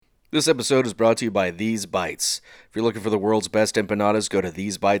This episode is brought to you by These Bites. If you're looking for the world's best empanadas, go to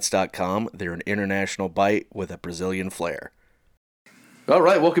thesebites.com. They're an international bite with a Brazilian flair. All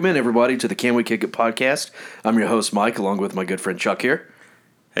right, welcome in, everybody, to the Can We Kick It podcast. I'm your host, Mike, along with my good friend Chuck here.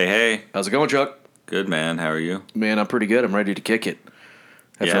 Hey. How's it going, Chuck? Good, man. How are you? Man, I'm pretty good. I'm ready to kick it.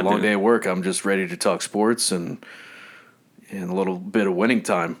 After a long day of work, I'm just ready to talk sports and a little bit of winning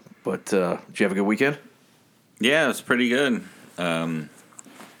time. But did you have a good weekend? Yeah, it was pretty good.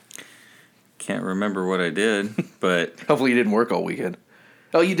 Can't remember what I did, but hopefully you didn't work all weekend.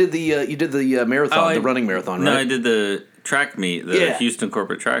 Oh, you did the marathon, the running marathon, right? No, I did the track meet, the Houston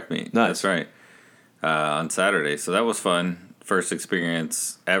corporate track meet. Nice. That's right. On Saturday, so that was fun. First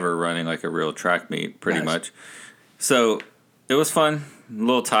experience ever running like a real track meet, pretty much. So it was fun. A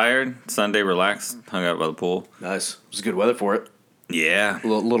little tired. Sunday, relaxed. Hung out by the pool. Nice. It was good weather for it. Yeah. A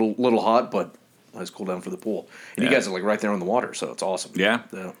little hot, but nice cool down for the pool. And you guys are like right there on the water, so it's awesome. Yeah.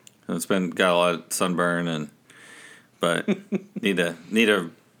 It's got a lot of sunburn, but need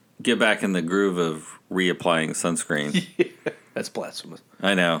to get back in the groove of reapplying sunscreen. Yeah, that's blasphemous.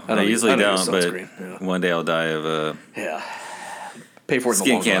 I know. I usually don't, but one day I'll die of pay for it in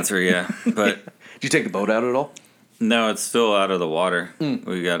the long skin cancer. Run. Yeah, but did you take the boat out at all? No, it's still out of the water.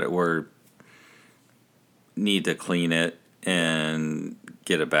 We got it. Need to clean it and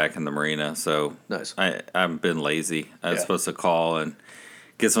get it back in the marina. So nice. I've been lazy. I was supposed to call and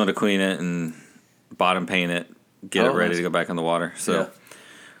get someone to clean it and bottom paint it, get it ready to go back in the water. So,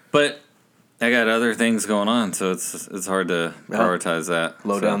 but I got other things going on, so it's hard to prioritize that.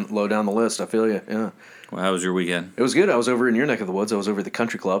 Low down the list. I feel you. Yeah. Well, how was your weekend? It was good. I was over in your neck of the woods. I was over at the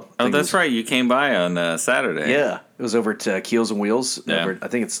country club. Oh, that's right. You came by on Saturday. Yeah. It was over at Keels and Wheels. Yeah. I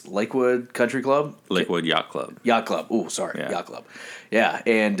think it's Lakewood Country Club. Lakewood Yacht Club. Yacht Club. Oh, sorry. Yeah. Yacht Club. Yeah.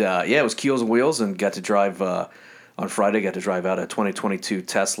 And, it was Keels and Wheels, and got to drive, on Friday, got to drive out a 2022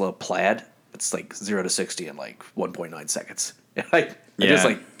 Tesla Plaid. It's like 0 to 60 in like 1.9 seconds. I just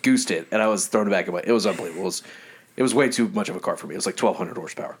like goosed it, and I was thrown back away. It was unbelievable. It was way too much of a car for me. It was like 1,200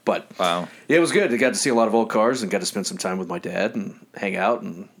 horsepower. But wow. Yeah, it was good. I got to see a lot of old cars and got to spend some time with my dad and hang out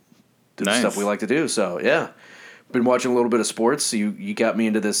and do the stuff we like to do. So, yeah. Been watching a little bit of sports. You got me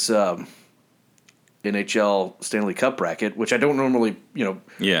into this NHL Stanley Cup bracket, which I don't normally,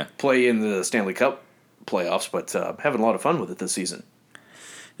 play in the Stanley Cup playoffs, but having a lot of fun with it this season.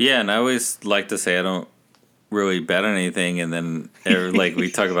 Yeah, and I always like to say I don't really bet on anything, and then like we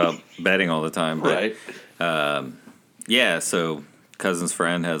talk about betting all the time. But, right. So cousin's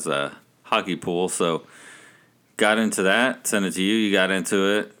friend has a hockey pool, so got into that, sent it to you, you got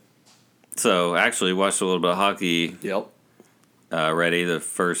into it. So actually watched a little bit of hockey. Yep. Already the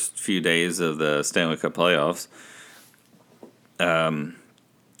first few days of the Stanley Cup playoffs.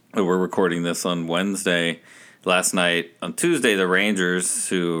 We're recording this on Wednesday. Last night, on Tuesday, the Rangers,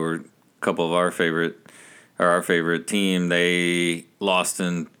 who were a couple of our favorite team, they lost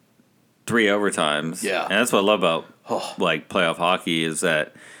in 3 overtimes. Yeah. And that's what I love about like playoff hockey is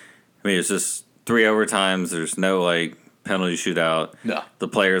that, it's just 3 overtimes. There's no like penalty shootout. No. The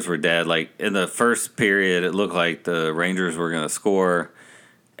players were dead. Like in the first period, it looked like the Rangers were going to score.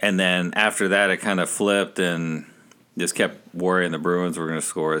 And then after that, it kind of flipped and just kept worrying the Bruins were going to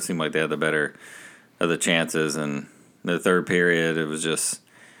score. It seemed like they had the better of the chances. And the third period, it was just,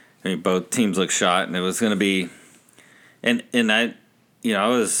 both teams looked shot, and it was going to be, and I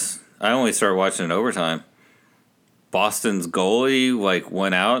only started watching in overtime. Boston's goalie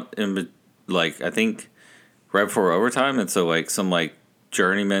went out and I think right before overtime, and so some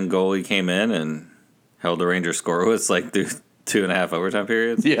journeyman goalie came in and held the Rangers scoreless through 2.5 overtime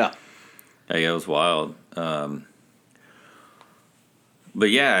periods. Yeah, it was wild. But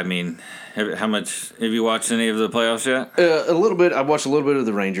yeah, how much have you watched any of the playoffs yet? A little bit. I watched a little bit of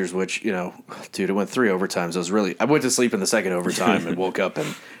the Rangers, which dude, it went 3 overtimes. I went to sleep in the second overtime and woke up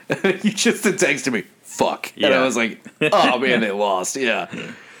and you just texted me, "Fuck," and I was like, "Oh man, they lost." Yeah.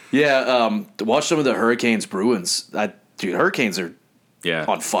 Watch some of the Hurricanes Bruins. Hurricanes are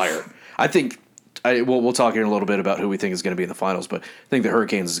on fire. I think we'll talk here in a little bit about who we think is going to be in the finals, but I think the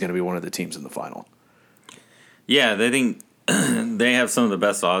Hurricanes is going to be one of the teams in the final. Yeah, they think. They have some of the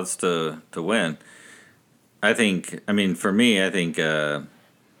best odds to win. I think, for me, I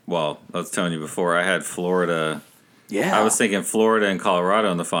was telling you before, I had Florida. Yeah. I was thinking Florida and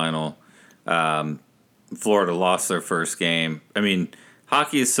Colorado in the final. Florida lost their first game.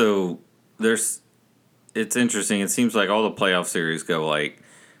 Hockey is it's interesting. It seems like all the playoff series go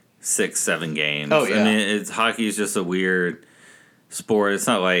 6-7 games. Oh, yeah. Hockey is just a weird sport. It's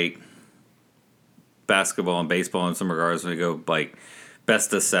not like basketball and baseball in some regards when we go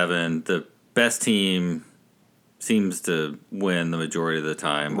best of 7. The best team seems to win the majority of the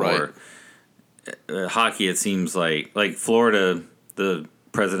time. Right. Or hockey, it seems like Florida, the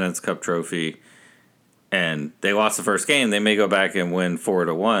President's Cup trophy, and they lost the first game. They may go back and win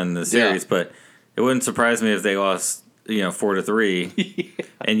 4-1 the series, but it wouldn't surprise me if they lost 4-3.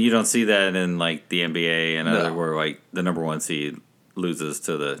 And you don't see that in like the NBA and other where like the number 1 seed loses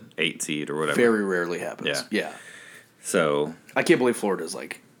to the 8 seed or whatever. Very rarely happens. Yeah. So I can't believe Florida's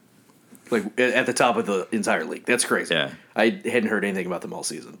like at the top of the entire league. That's crazy. Yeah. I hadn't heard anything about them all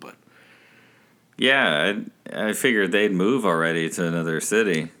season, but yeah, I figured they'd move already to another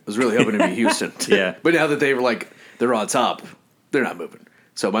city. I was really hoping to be Houston. Yeah. But now that they're on top, they're not moving.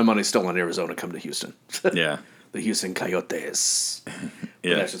 So my money's still on Arizona. Come to Houston. Yeah. The Houston Coyotes.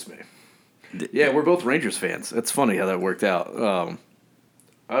 Yeah. That's just me. Yeah, we're both Rangers fans. It's funny how that worked out.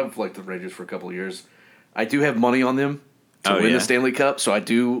 I've liked the Rangers for a couple of years. I do have money on them to win the Stanley Cup, so I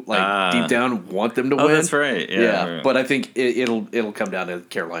do deep down want them to win. Oh, that's right. Yeah. But I think it'll come down to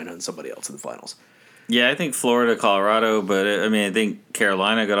Carolina and somebody else in the finals. Yeah, I think Florida, Colorado, but I think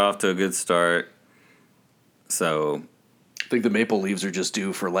Carolina got off to a good start. So I think the Maple Leafs are just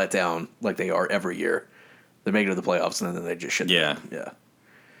due for letdown like they are every year. They make it to the playoffs and then they just shit. Yeah. Yeah.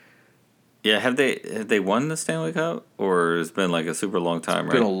 Yeah, have they won the Stanley Cup, or it's been like a super long time?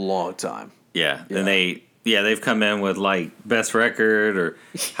 It's been a long time. Yeah, and they've come in with like best record or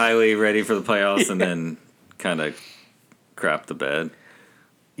highly ready for the playoffs, and then kind of crap the bed.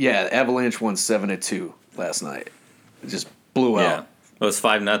 Yeah, Avalanche won 7-2 last night. It just blew out. It was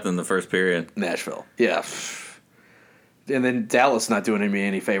 5-0 the first period. Nashville. Yeah, and then Dallas not doing me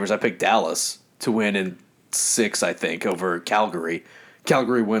any favors. I picked Dallas to win in 6, I think, over Calgary.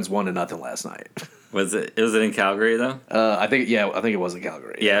 Calgary wins 1-0 last night. Was it in Calgary though? I think it was in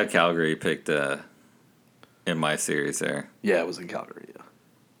Calgary. Yeah, Calgary picked in my series there. Yeah, it was in Calgary. Yeah.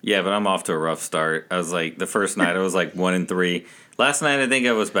 Yeah, but I'm off to a rough start. I was like the first night I was like 1-3. Last night I think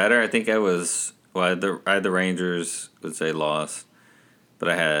I was better. I think I was I had the Rangers, which they lost, but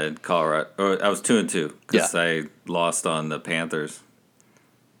I had Colorado. Or I was 2-2 because I lost on the Panthers.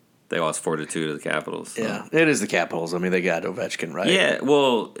 They lost 4-2 to the Capitals. So. Yeah, it is the Capitals. I mean, they got Ovechkin, right? Yeah,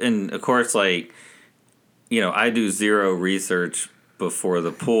 well, and of course, I do zero research before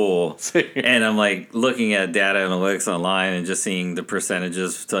the pool, and I'm like looking at data analytics online and just seeing the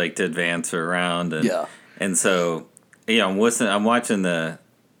percentages to advance or around, and so I'm watching the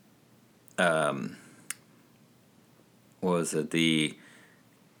what was it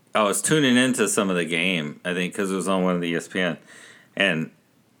I was tuning into some of the game, I think, because it was on one of the ESPN, and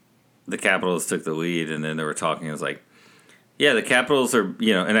the Capitals took the lead, and then they were talking. I was like, yeah, the Capitals are,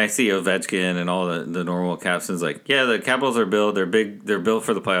 and I see Ovechkin and all the normal captains. Like, yeah, the Capitals are built. They're big. They're built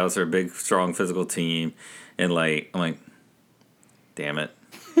for the playoffs. They're a big, strong, physical team. And I'm like, damn it.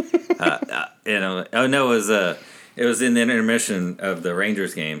 Oh no, it was in the intermission of the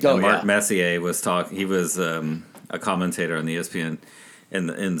Rangers game. Mark Messier was talking. He was a commentator on the ESPN in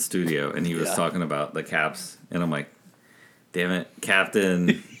the studio, and he was talking about the Caps. And I'm like, damn it,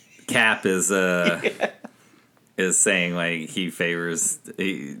 Captain. Cap is saying he favors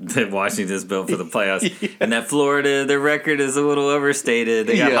that Washington's built for the playoffs, and that Florida, their record is a little overstated.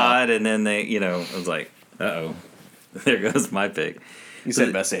 They got hot, and then I was like, uh-oh, there goes my pick. You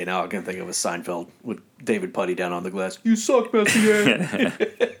said Messier. Now I can think of a Seinfeld with David Putty down on the glass. You suck, Messier.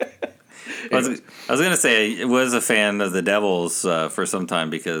 I was going to say I was a fan of the Devils for some time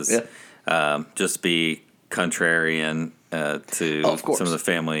because just be contrarian to some of the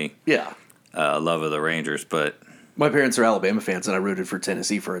family love of the Rangers, but my parents are Alabama fans, and I rooted for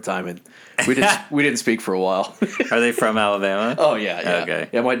Tennessee for a time, and we didn't speak for a while. Are they from Alabama? Oh yeah. Okay.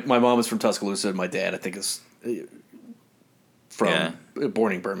 Yeah, my mom is from Tuscaloosa, and my dad I think is from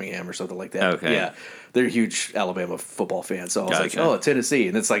born in Birmingham or something like that. Okay. Yeah, they're huge Alabama football fans, so I was like, oh, Tennessee,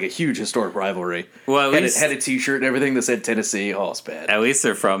 and it's like a huge historic rivalry. Well, had a T-shirt and everything that said Tennessee. Oh, it's bad. At least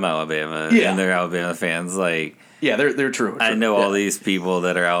they're from Alabama, and they're Alabama fans. Yeah, they're true. I know all these people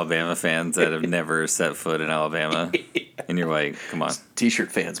that are Alabama fans that have never set foot in Alabama, and you're like, come on,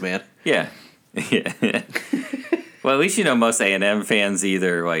 T-shirt fans, man. Yeah. Well, at least most A&M fans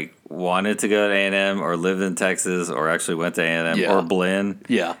either wanted to go to A&M or lived in Texas or actually went to A&M or Blinn.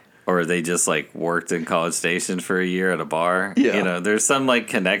 Yeah. Or they just worked in College Station for a year at a bar. Yeah. There's some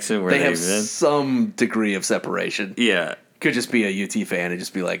connection where they have been. Some degree of separation. Yeah. Could just be a UT fan and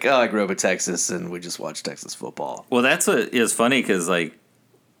just be like, oh, I grew up in Texas and we just watch Texas football. Well, that's what is funny because,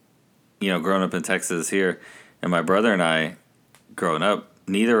 growing up in Texas here, and my brother and I, growing up,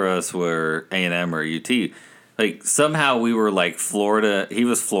 neither of us were A&M or UT. Somehow we were Florida. He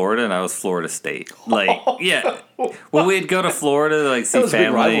was Florida and I was Florida State. Yeah. Well, we'd go to Florida to see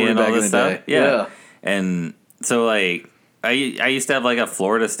family and all this stuff. Yeah. And So like I used to have like a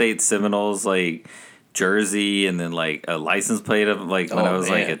Florida State Seminoles like jersey, and then like a license plate of like when I was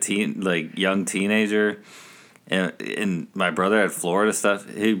like a young teenager, and my brother had Florida stuff.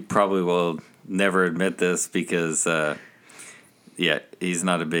 He probably will never admit this because he's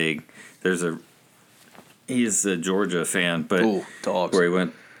not a big. He's a Georgia fan, but dogs. Where he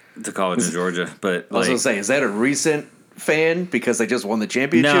went to college in Georgia. But I was gonna say, is that a recent fan because they just won the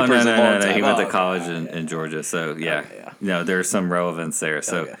championship? No. Time? He went to college in Georgia, so no, there's some relevance there.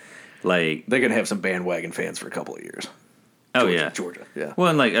 So, like, they're gonna have some bandwagon fans for a couple of years. Georgia, yeah. Well,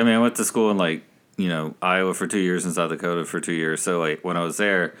 and like, I mean, I went to school in like Iowa for 2 years and South Dakota for 2 years. So like, when I was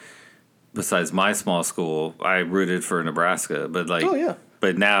there, besides my small school, I rooted for Nebraska. But like,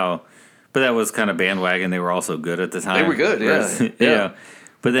 but that was kind of bandwagon. They were also good at the time. They were good, yeah.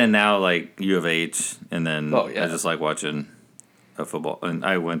 But then now, like, U of H, and then I just like watching football. And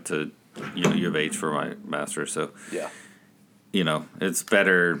I went to U of H for my master's, so it's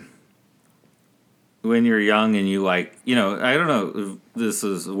better when you're young and you like, I don't know. This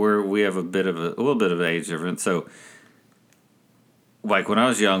is where we have a little bit of age difference. So, like when I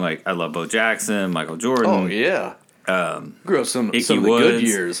was young, like I love Bo Jackson, Michael Jordan. Oh yeah. Grew up some of the good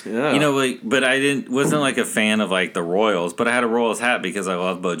years. Yeah. But I wasn't like a fan of like the Royals, but I had a Royals hat because I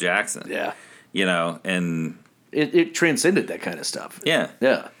love Bo Jackson. Yeah. And it transcended that kind of stuff. Yeah.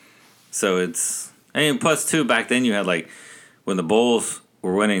 Yeah. So plus too, back then you had like when the Bulls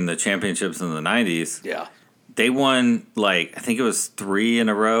were winning the championships in the 90s. Yeah. They won like, I think it was 3 in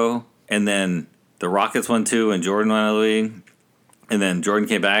a row, and then the Rockets won 2 and Jordan won the league. And then Jordan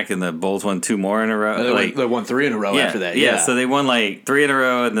came back, and the Bulls won 2 more in a row. They won 3 in a row after that. Yeah, so they won like 3 in a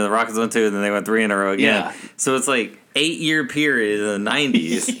row, and then the Rockets won 2, and then they won 3 in a row again. Yeah. So it's like 8-year period in the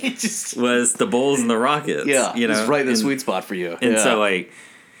 90s was the Bulls and the Rockets. Yeah, it's right in the sweet spot for you. And so like,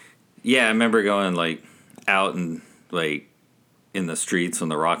 I remember going like out and like in the streets when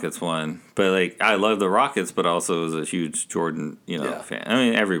the Rockets won. But like, I love the Rockets, but also was a huge Jordan fan. I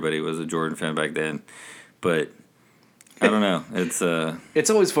mean, everybody was a Jordan fan back then, but. I don't know.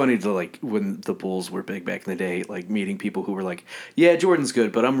 It's always funny to like when the Bulls were big back in the day, like meeting people who were like, "Yeah, Jordan's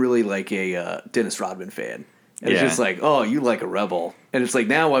good, but I'm really like a Dennis Rodman fan." And it's just like, "Oh, you like a rebel." And it's like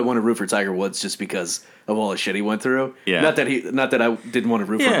now I want to root for Tiger Woods just because of all the shit he went through. Yeah. Not that I didn't want to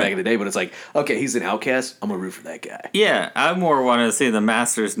root for him back in the day, but it's like, okay, he's an outcast. I'm gonna root for that guy. Yeah, I more want to see the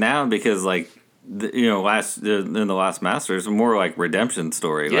Masters now because like in the last Masters, more like redemption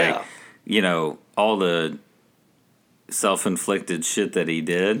story. Yeah. Like all the self-inflicted shit that he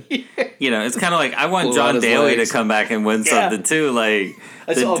did. It's kind of like I want John Daly to come back and win something too. Like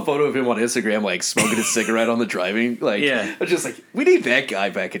I saw a photo of him on Instagram, like smoking a cigarette on the driving. Like, I was just like, we need that guy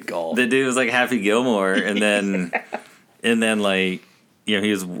back in golf. The dude was like Happy Gilmore, and then like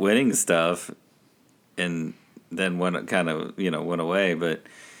he was winning stuff, and then went away. But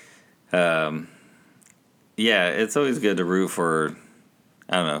it's always good to root for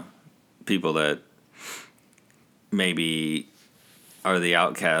people that maybe are the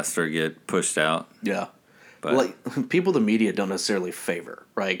outcast or get pushed out. Yeah. But like people the media don't necessarily favor,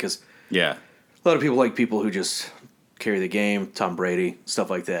 right? Because a lot of people like people who just carry the game, Tom Brady, stuff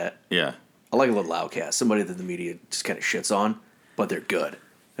like that. Yeah. I like a little outcast, somebody that the media just kind of shits on, but they're good.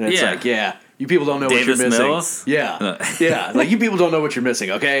 And it's like, you people don't know what you're missing. Mills? Yeah. Like you people don't know what you're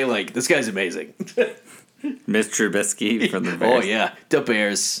missing, okay? Like this guy's amazing. Mitch Trubisky from the Bears. Oh, yeah. The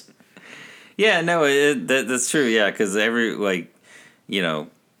Bears. Yeah, no, that's true. Yeah, because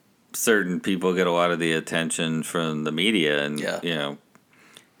certain people get a lot of the attention from the media, and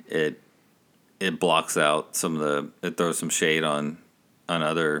it blocks out it throws some shade on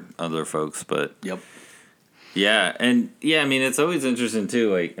other folks. But I mean, it's always interesting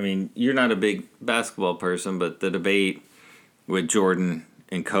too. Like, I mean, you're not a big basketball person, but the debate with Jordan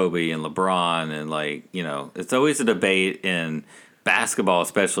and Kobe and LeBron, and it's always a debate in basketball,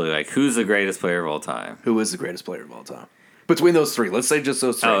 especially, like, who's the greatest player of all time? Who is the greatest player of all time? Between those three, let's say just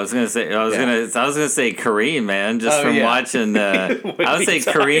those three. I was gonna say Kareem, man, just from watching. I would say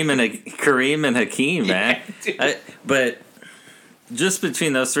Kareem and Hakeem, man. But just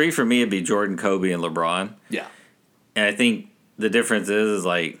between those three, for me, it'd be Jordan, Kobe, and LeBron. Yeah, and I think the difference is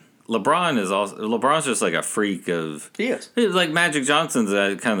like LeBron's just like a freak of. He is like Magic Johnson's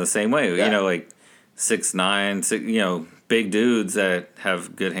kind of the same way. Yeah. Like 6'9", big dudes that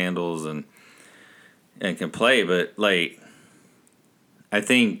have good handles and can play, but like I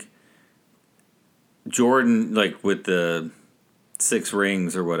think Jordan, like with the 6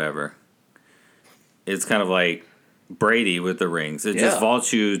 rings or whatever, it's kind of like Brady with the rings. It just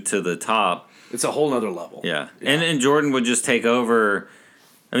vaults you to the top. It's a whole nother level. Yeah. And Jordan would just take over.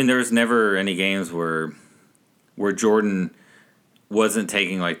 I mean, there was never any games where where Jordan wasn't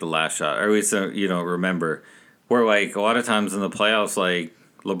taking like the last shot. Or at least you don't remember where like a lot of times in the playoffs, like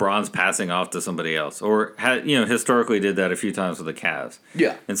LeBron's passing off to somebody else, or historically did that a few times with the Cavs.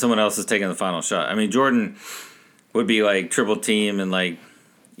 Yeah, and someone else is taking the final shot. I mean, Jordan would be like triple team and like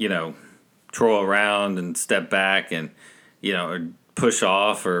troll around and step back and or push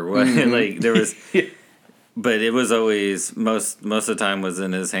off or what. Like there was, but it was always most of the time was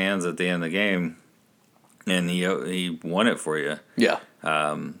in his hands at the end of the game. And he won it for you. Yeah.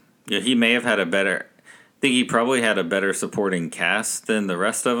 He may have had I think he probably had a better supporting cast than the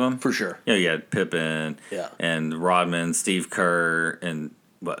rest of them. For sure. You had Pippen and Rodman, Steve Kerr, and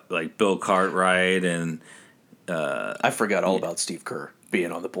Bill Cartwright. And I forgot all about Steve Kerr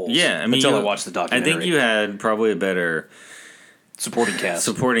being on the Bulls. Yeah, I mean, until I watched the documentary. I think you had probably a better supporting cast.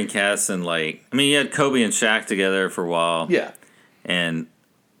 And you had Kobe and Shaq together for a while. Yeah.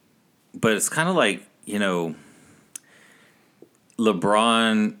 But it's kind of like,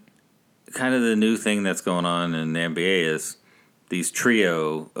 LeBron, kind of the new thing that's going on in the NBA is these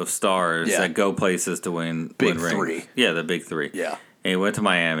trio of stars that go places to win rings. Three. Yeah, the big three. Yeah. And he went to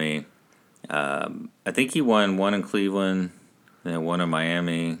Miami. I think he won one in Cleveland, then one in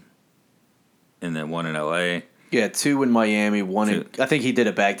Miami, and then one in LA. Yeah, 2 in Miami, I think he did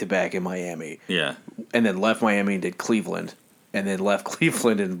a back-to-back in Miami. Yeah. And then left Miami and did Cleveland, and then left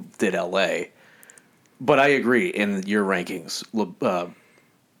Cleveland and did LA. But I agree, in your rankings,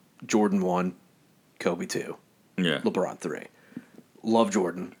 Jordan 1, Kobe 2, LeBron 3. Love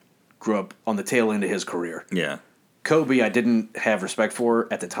Jordan. Grew up on the tail end of his career. Yeah. Kobe, I didn't have respect for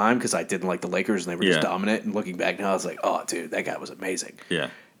at the time because I didn't like the Lakers and they were just dominant. And looking back now, I was like, oh, dude, that guy was amazing. Yeah.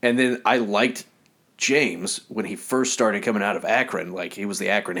 And then I liked James when he first started coming out of Akron. Like, he was the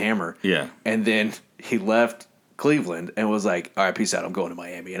Akron Hammer. Yeah. And then he left Cleveland and was like, all right, peace out. I'm going to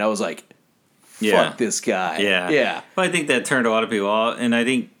Miami. And I was like, fuck this guy. Yeah. Yeah. Well, I think that turned a lot of people off. And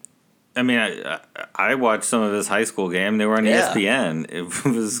I watched some of his high school game. They were on ESPN. It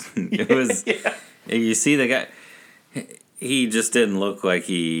was, you see the guy, he just didn't look like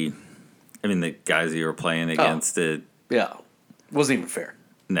the guys you were playing against it. Yeah. Wasn't even fair.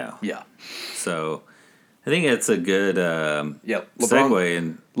 No. Yeah. So I think it's a good segue.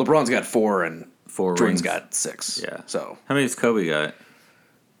 And LeBron's got 4 and Jordan's rings. got 6. Yeah. So how many does Kobe got?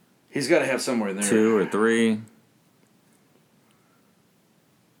 He's got to have somewhere in there. 2 or 3.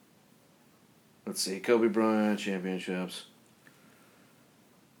 Let's see. Kobe Bryant championships.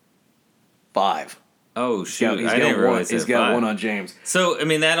 5. Oh shoot! He's I didn't realize he's got 1 on James. So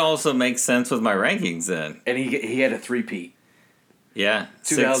that also makes sense with my rankings then. And he had a 3-peat. Yeah.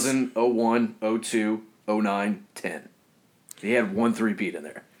 2000, 01, 02, 09, 10. He had 1 3-peat in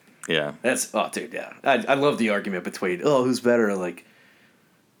there. Yeah. Dude, yeah. I love the argument between, who's better, like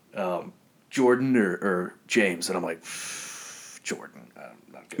Jordan or James. And I'm like, Jordan. I'm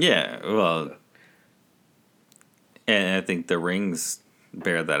not good. Yeah, well, and I think the rings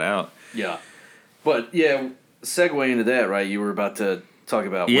bear that out. Yeah. But, segue into that, right? You were about to talk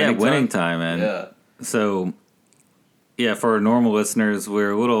about winning time. And yeah. So, for our normal listeners,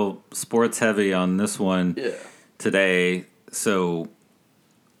 we're a little sports heavy on this one today. So,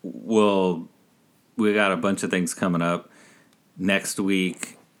 we got a bunch of things coming up next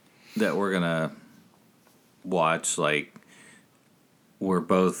week that we're going to watch. Like, we're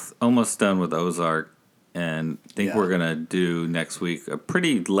both almost done with Ozark, and I think we're going to do next week a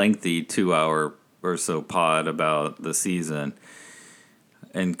pretty lengthy 2-hour or so pod about the season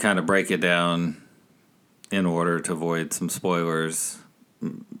and kind of break it down in order to avoid some spoilers.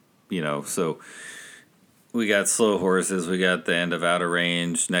 So we got Slow Horses, we got the end of Outer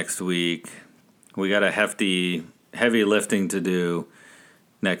Range next week. We got a heavy lifting to do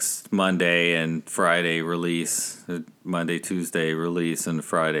next Monday and Friday release, Monday, Tuesday release, and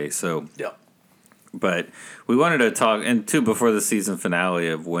Friday. So, but we wanted to talk, and before the season finale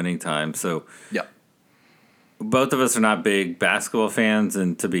of Winning Time. So, both of us are not big basketball fans,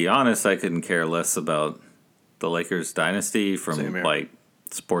 and to be honest, I couldn't care less about the Lakers dynasty from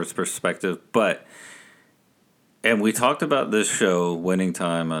sports perspective. And we talked about this show, Winning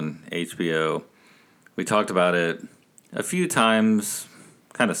Time, on HBO. We talked about it a few times,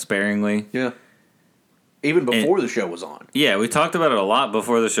 kind of sparingly. Yeah. Even before the show was on. Yeah, we talked about it a lot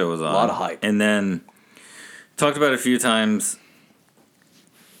before the show was on. A lot of hype. And then talked about it a few times.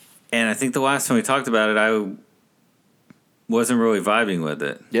 And I think the last time we talked about it, I wasn't really vibing with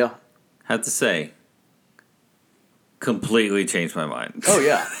it. Yeah. Had to say, completely changed my mind. Oh,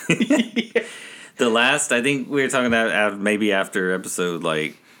 yeah. I think we were talking about maybe after episode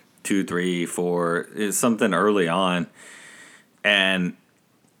 2, 3, 4, is something early on. And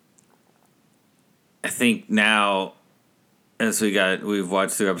I think now, as we've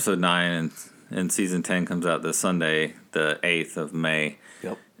watched through episode 9 and season 10 comes out this Sunday, the 8th of May.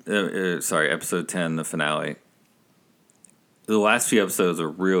 Yep. Episode 10, the finale. The last few episodes are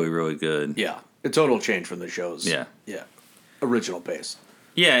really, really good. Yeah. A total change from the show's original pace.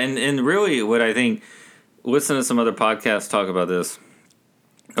 Yeah, and really what I think, listen to some other podcasts talk about this.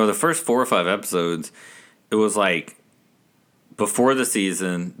 The first 4 or 5 episodes, it was like before the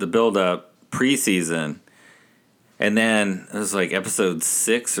season, the build-up, preseason, and then it was like episode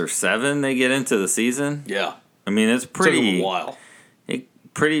 6 or 7 they get into the season. Yeah. I mean, it's pretty... Took a while.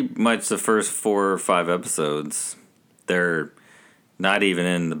 Pretty much the first 4 or 5 episodes, they're not even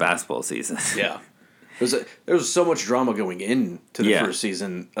in the basketball season. Yeah. There was so much drama going into the first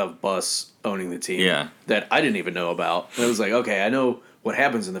season of Bus owning the team that I didn't even know about. And it was like, okay, I know what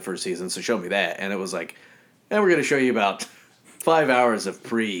happens in the first season, so show me that. And it was like, we're going to show you about 5 hours of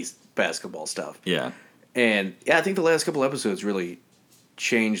pre-basketball stuff. Yeah. And I think the last couple episodes really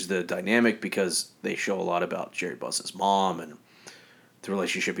changed the dynamic because they show a lot about Jerry Buss's mom and the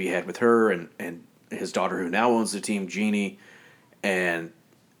relationship he had with her and his daughter who now owns the team, Jeannie, and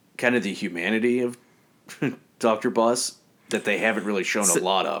kind of the humanity of Dr. Buss that they haven't really shown a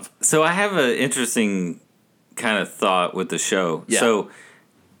lot of. So I have an interesting kind of thought with the show. Yeah. So,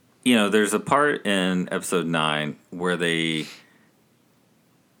 there's a part in episode 9 where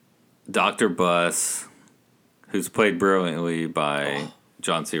Dr. Buss, who's played brilliantly by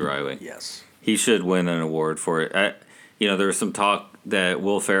John C. Reilly. Yes. He should win an award for it. There was some talk that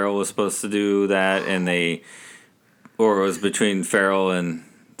Will Ferrell was supposed to do that, or it was between Ferrell and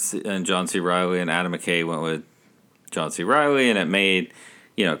John C. Reilly, and Adam McKay went with John C. Reilly, and it made,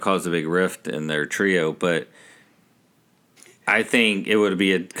 caused a big rift in their trio. But I think it would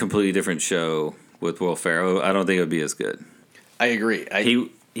be a completely different show with Will Ferrell. I don't think it would be as good. I agree.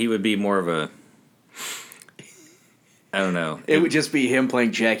 He would be more of a... I don't know. It would just be him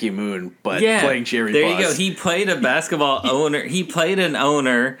playing Jackie Moon, but playing Jerry Buss. There you go. He played a basketball owner. He played an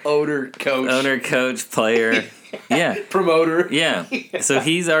owner. Coach, player. Yeah. Promoter. Yeah. So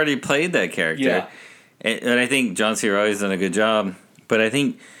he's already played that character. Yeah. And I think John C. Reilly's done a good job. But I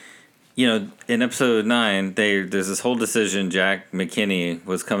think, in episode 9, there's this whole decision. Jack McKinney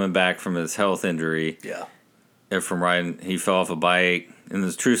was coming back from his health injury. Yeah. From riding. He fell off a bike. And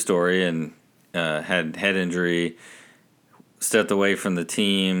it's a true story. And had head injury. Stepped away from the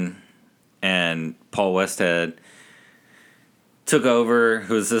team, and Paul Westhead took over,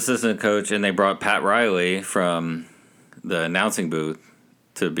 who was the assistant coach, and they brought Pat Riley from the announcing booth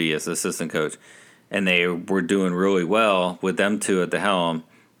to be his assistant coach. And they were doing really well with them two at the helm.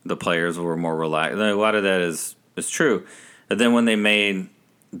 The players were more relaxed. And a lot of that is true. And then when they made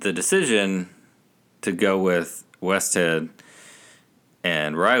the decision to go with Westhead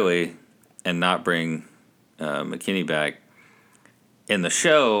and Riley and not bring McKinney back, in the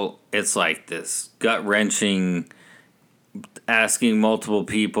show, it's like this gut-wrenching, asking multiple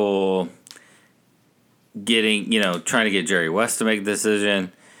people, trying to get Jerry West to make a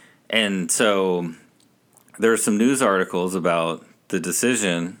decision. And so there are some news articles about the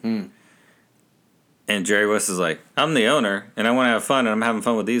decision, and Jerry West is like, I'm the owner, and I want to have fun, and I'm having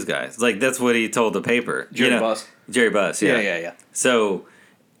fun with these guys. Like, that's what he told the paper. Jerry Buss. Jerry Buss, yeah. Yeah. So,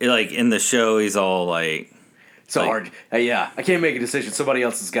 in the show, he's all like... So hard. I can't make a decision. Somebody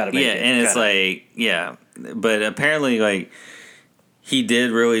else has got to make it. Yeah, and it's But apparently, he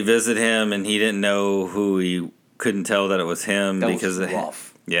did really visit him, and he didn't know who he couldn't tell that it was him. That because was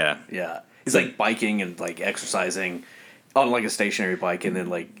rough. Yeah. He's, biking and, exercising on, a stationary bike, and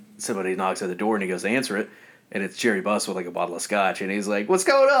then, somebody knocks at the door, and he goes to answer it. And it's Jerry Buss with a bottle of scotch, and he's like, "What's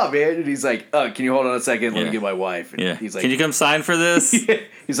going on, man?" And he's like, "Can you hold on a second? Let me get my wife." And he's like, "Can you come sign for this?"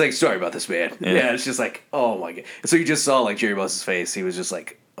 He's like, "Sorry about this, man." Yeah, it's just like, oh my god. And so you just saw Jerry Buss's face. He was just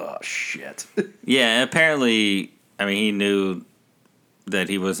like, "Oh shit." Yeah, apparently, he knew that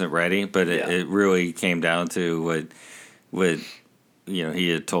he wasn't ready, but it really came down to what he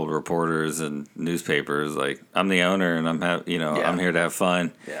had told reporters and newspapers, I'm the owner and I'm here to have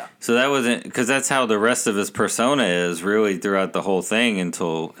fun. Yeah. So that wasn't, because that's how the rest of his persona is really throughout the whole thing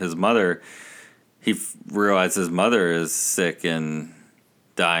until he realized his mother is sick and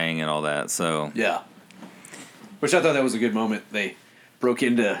dying and all that. So yeah, which I thought that was a good moment. They broke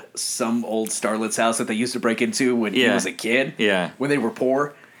into some old starlet's house that they used to break into when he was a kid. Yeah. When they were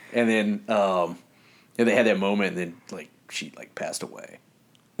poor, and then they had that moment, and then she passed away.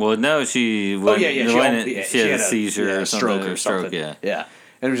 Well, no, she. She had a seizure or something. Stroke. Yeah.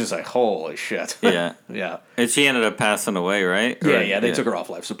 And it was just like, holy shit. Yeah. Yeah. And she ended up passing away, right? Yeah. They took her off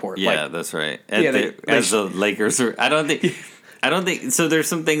life support. Yeah, that's right. The Lakers were. I don't think. I don't think so. There's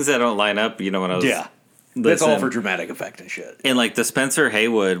some things that don't line up. When I was that's all for dramatic effect and shit. And like the Spencer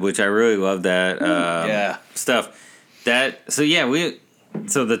Haywood, which I really love that stuff. So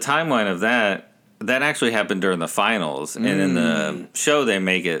the timeline of that actually happened during the finals, and in the show they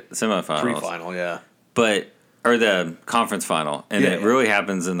make it semifinals, pre-final, or the conference final, and it really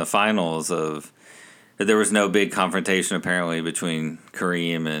happens in the finals of. There was no big confrontation apparently between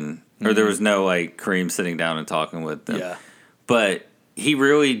Kareem and, or there was no like Kareem sitting down and talking with them. Yeah, but he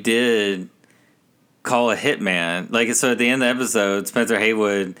really did call a hitman. Like, so at the end of the episode, Spencer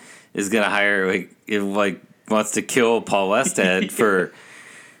Haywood is gonna hire wants to kill Paul Westhead for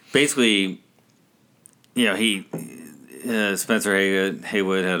basically, Spencer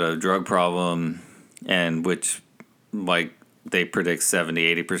Haywood had a drug problem, and which they predict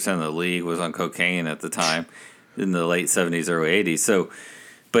 70-80% of the league was on cocaine at the time in the late 70s, early 80s. So,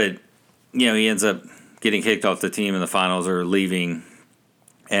 but, he ends up getting kicked off the team in the finals or leaving.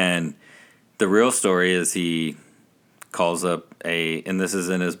 And the real story is he calls up and this is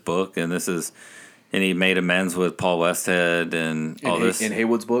in his book, and he made amends with Paul Westhead and all this. In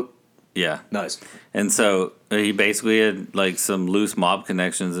Haywood's book? Yeah. Nice. And so he basically had like some loose mob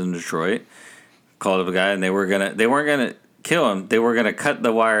connections in Detroit, called up a guy, and they weren't going to kill him. They were going to cut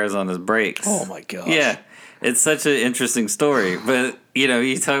the wires on his brakes. Oh my god! Yeah, it's such an interesting story. But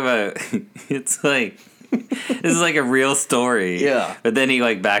you talk about it's like this is like a real story. Yeah. But then he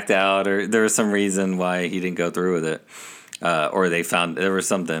backed out, or there was some reason why he didn't go through with it, or they found there was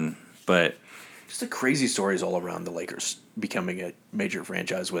something. But just the crazy stories all around the Lakers becoming a major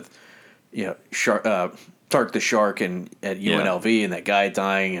franchise with, Tark the Shark and at UNLV and that guy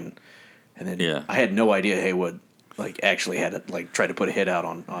dying and then I had no idea Haywood actually had to try to put a hit out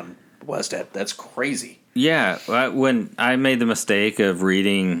on Westhead. That's crazy. Yeah, when I made the mistake of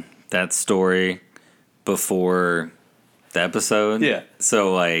reading that story before the episode. Yeah.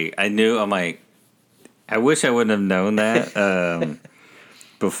 So I knew I wish I wouldn't have known that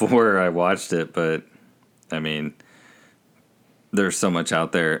before I watched it, but I mean, there's so much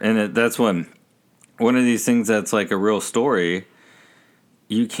out there, and that's one of these things that's like a real story.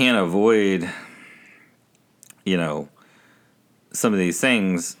 You can't avoid, some of these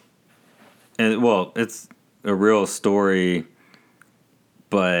things. And it's a real story,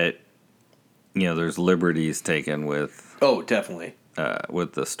 but there's liberties taken with. Oh, definitely.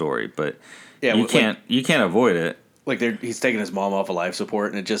 With the story, but yeah, you can't avoid it. He's taking his mom off of life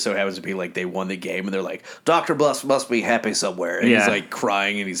support, and it just so happens to be they won the game, and they're like, Dr. Bless must be happy somewhere, and he's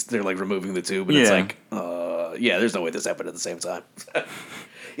crying, and they're removing the tube, and it's there's no way this happened at the same time.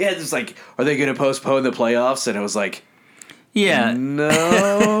 Yeah, it's are they going to postpone the playoffs? And it was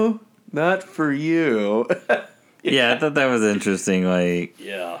no, not for you. Yeah, I thought that was interesting.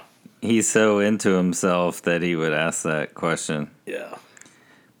 He's so into himself that he would ask that question. Yeah.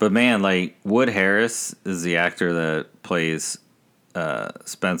 But man, Wood Harris is the actor that plays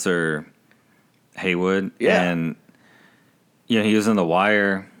Spencer Haywood. Yeah. And, he was in The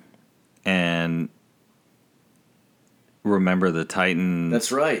Wire and Remember the Titans.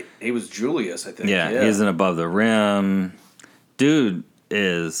 That's right. He was Julius, I think. Yeah, he's in Above the Rim. Dude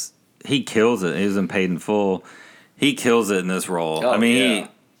he kills it. He was in Paid in Full. He kills it in this role. Oh, he...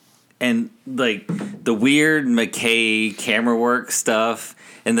 And, the weird McKay camera work stuff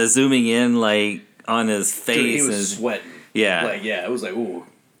and the zooming in, on his face. Dude, he was sweating. Yeah. It was ooh.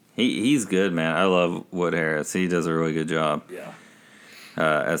 He's good, man. I love Wood Harris. He does a really good job. Yeah.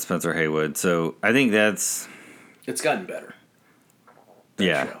 As Spencer Haywood. So, I think that's... It's gotten better.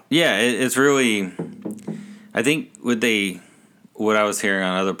 Yeah. Yeah, it's really... I think what I was hearing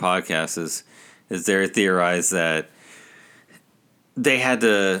on other podcasts is they theorized that they had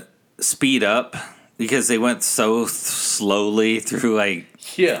to speed up because they went so slowly through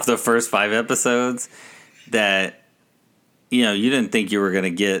the first 5 episodes that you didn't think you were going to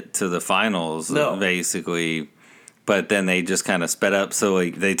get to the finals basically, but then they just kind of sped up, so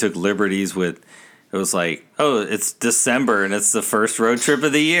they took liberties with it was it's December and it's the first road trip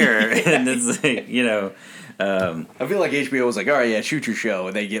of the year. And it's I feel like HBO was all right, yeah, shoot your show,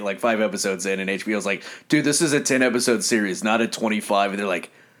 and they get 5 episodes in, and HBO's dude, this is a 10-episode series, not a 25, and they're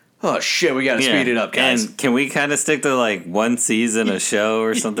oh shit, we gotta speed it up, guys. And can we kind of stick to one season a show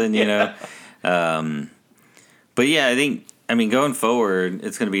or something, But yeah, I mean, going forward,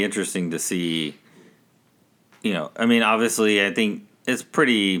 it's going to be interesting to see. Obviously, I think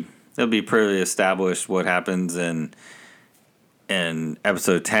it'll be pretty established what happens in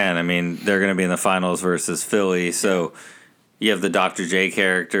episode 10. I mean, they're going to be in the finals versus Philly, so you have the Dr. J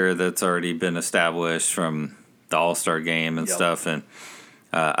character that's already been established from the All-Star game and stuff, and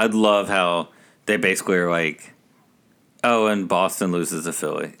I'd love how they basically are Oh, and Boston loses to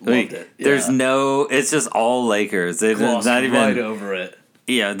Philly. Loved it. Yeah. There's no. It's just all Lakers. They're Glossed not even right over it.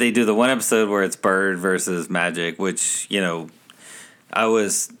 Yeah, they do the one episode where it's Bird versus Magic, which I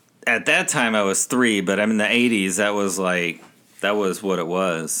was at that time I was 3, but I'm in the '80s. That was what it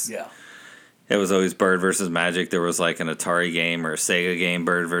was. Yeah. It was always Bird versus Magic. There was like an Atari game or a Sega game,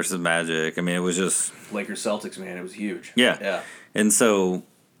 Bird versus Magic. I mean, it was just Lakers Celtics, man. It was huge. Yeah. Yeah. And so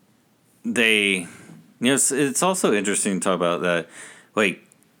they, it's also interesting to talk about that, like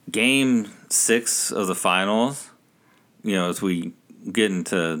Game 6 of the finals. As we get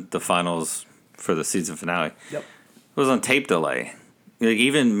into the finals for the season finale. Yep. It was on tape delay. Like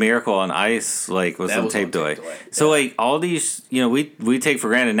even Miracle on Ice was on tape delay. So like all these, we take for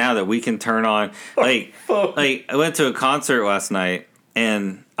granted now that we can turn on like I went to a concert last night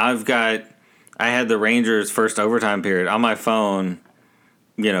and I had the Rangers first overtime period on my phone,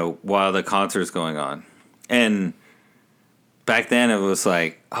 while the concert's going on. And back then it was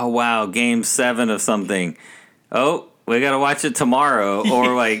like, oh wow, game 7 of something. Oh, we gotta watch it tomorrow,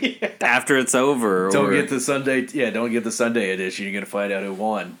 or like after it's over. Don't get the Sunday. Yeah, don't get the Sunday edition. You're gonna find out who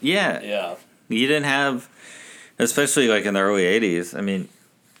won. Yeah, yeah. You didn't have, especially like in the early '80s. I mean,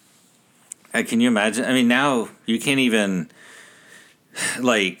 can you imagine? I mean, now you can't even.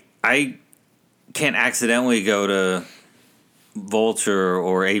 Like, I can't accidentally go to Vulture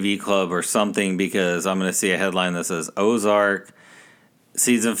or AV Club or something because I'm gonna see a headline that says Ozark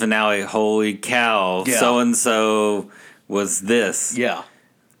season finale. Holy cow! Yeah. So and so was this. Yeah.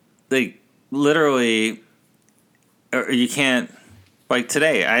 Like literally, you can't. Like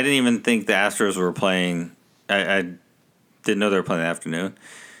today, I didn't even think the Astros were playing. I didn't know they were playing in the afternoon,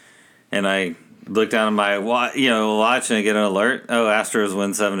 and I looked down at my watch and I get an alert. Oh, Astros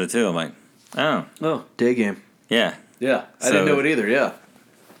win 7-2. I'm like, oh, day game. Yeah. Yeah, I didn't know it either. Yeah.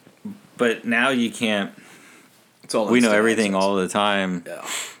 But now you can't. It's all we know everything all the time. Yeah.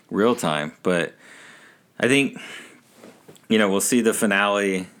 Real time, but I think we'll see the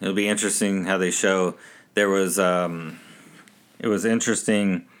finale. It'll be interesting how they show. There was it was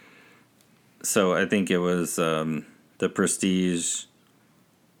interesting. So I think it was the Prestige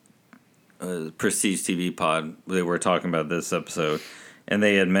TV pod. They were talking about this episode, and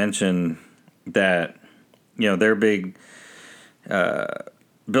they had mentioned that their big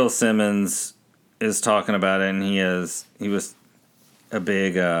Bill Simmons is talking about it, and he was a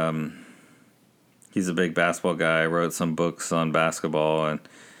big he's a big basketball guy. Wrote some books on basketball, and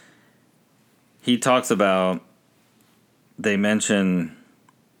he talks about. They mention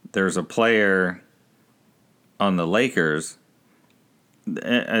there's a player on the Lakers.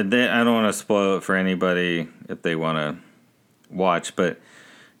 I don't want to spoil it for anybody if they want to watch, but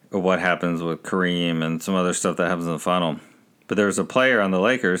what happens with Kareem and some other stuff that happens in the final. But there's a player on the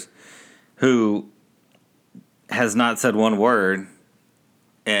Lakers who has not said one word,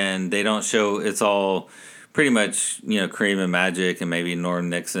 and they don't show. It's all pretty much Kareem and Magic and maybe Norm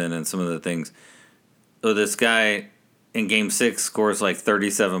Nixon and some of the things. So this guy in Game 6 scores like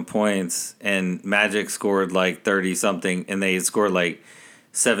 37 points, and Magic scored like 30 something, and they scored like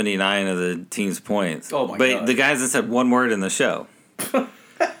 79 of the team's points. Oh my god! But the guy hasn't said one word in the show.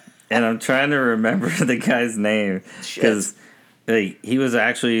 And I'm trying to remember the guy's name because he was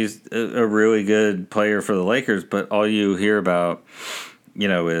actually a really good player for the Lakers, but all you hear about,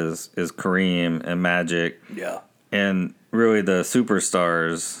 is Kareem and Magic. Yeah. And really the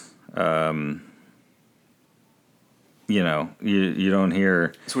superstars, you don't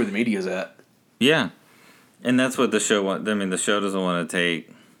hear. That's where the media's at. Yeah. And that's what the show wants. I mean, the show doesn't want to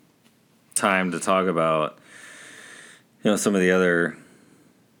take time to talk about, some of the other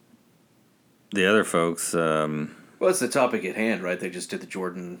folks. Well, that's the topic at hand, right? They just did the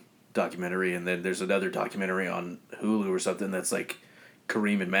Jordan documentary, and then there's another documentary on Hulu or something that's like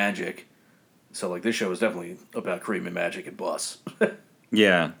Kareem and Magic. So, like, this show is definitely about Kareem and Magic and Bus.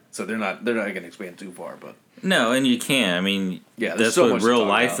 Yeah. So they're not going to expand too far, but no, and you can't. I mean, yeah, that's so what real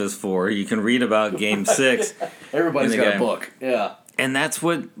life is for. You can read about Game 6. Everybody's got a book. Yeah. And that's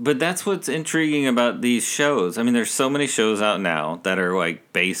what's intriguing about these shows. I mean, there's so many shows out now that are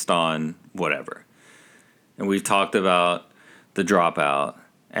like based on whatever. And we've talked about The Dropout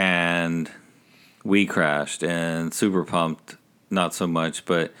and We Crashed and Super Pumped, not so much,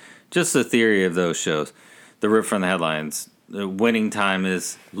 but just the theory of those shows. The rip from the headlines. The winning time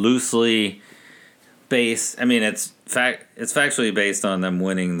is loosely based. I mean, it's factually based on them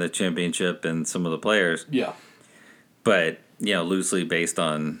winning the championship and some of the players. Yeah. But, loosely based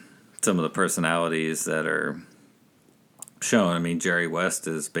on some of the personalities that are shown. I mean, Jerry West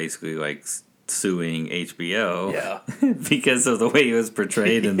is basically like suing HBO. Yeah. Because of the way he was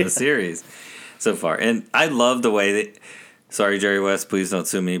portrayed in the series so far. And I love the way that Sorry, Jerry West, please don't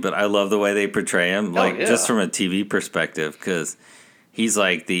sue me, but I love the way they portray him, like just from a TV perspective, because he's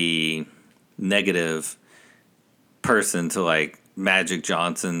like the negative person to like Magic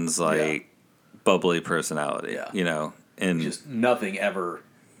Johnson's like bubbly personality, you know, and just nothing ever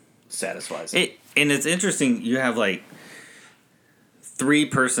satisfies him. And it's interesting. You have like three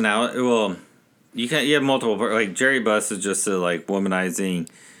personality. Well, you have multiple. Like Jerry Buss is just a like womanizing,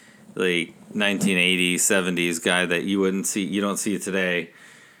 like 1980s, 70s guy that you wouldn't see. You don't see today.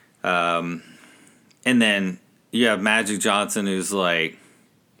 And then you have Magic Johnson, who's like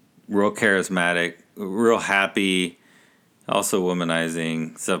real charismatic, real happy, also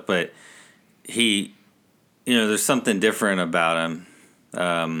womanizing stuff. But he, you know, there's something different about him.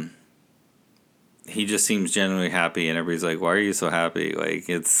 He just seems genuinely happy, and everybody's like, "Why are you so happy?" Like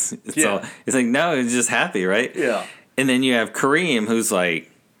it's all. It's like, no, he's just happy, right? Yeah. And then you have Kareem, who's like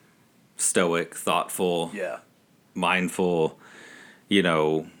stoic, thoughtful, mindful, you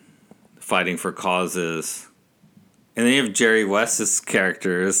know, fighting for causes. And then you have Jerry West's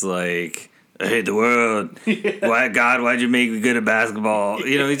character is like, I hate the world. Why, God, why'd you make me good at basketball?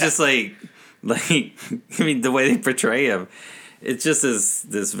 You know, he's just like, I mean, the way they portray him, it's just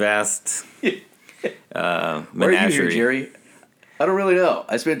this vast menagerie. Where are you here, Jerry? I don't really know.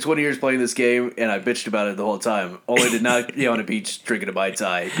 I spent 20 years playing this game, and I bitched about it the whole time. Only to not be on a beach drinking a Mai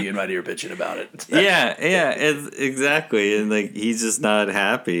Tai, being right here bitching about it. Exactly. And like he's just not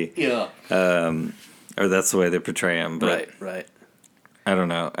happy. Yeah. Or that's the way they portray him. But right. I don't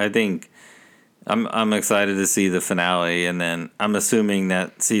know. I think I'm excited to see the finale, and then I'm assuming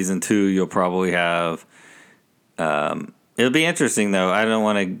that season 2 you'll probably have. It'll be interesting though. I don't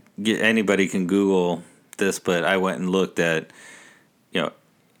want to get anybody can Google this, but I went and looked at,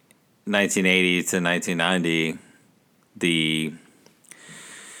 1980 to 1990, the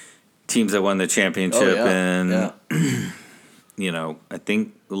teams that won the championship, and I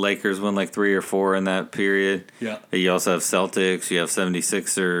think the Lakers won like 3 or 4 in that period. Yeah. You also have Celtics, you have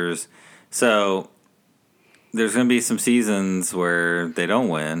 76ers. So there's going to be some seasons where they don't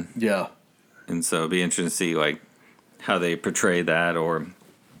win. Yeah. And so it'll be interesting to see like how they portray that or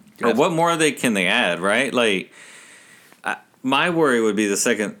what more can they add, right? Like my worry would be the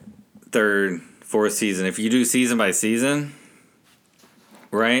second, third, fourth season. If you do season by season,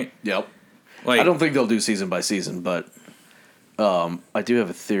 right? Yep. Like, I don't think they'll do season by season, but I do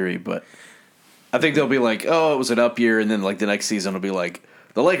have a theory. But I think they'll be like, oh, it was an up year, and then like the next season will be like,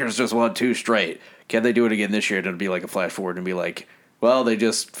 the Lakers just won 2 straight. Can they do it again this year? And it'll be like a flash forward and be like, well, they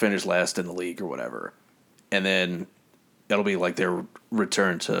just finished last in the league or whatever. And then that'll be like their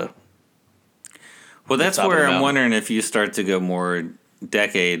return to. Well, that's where I'm wondering if you start to go more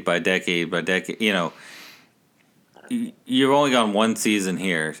decade by decade by decade. You've only gone one season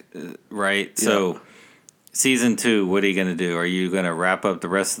here, right? Yeah. So season 2, what are you going to do? Are you going to wrap up the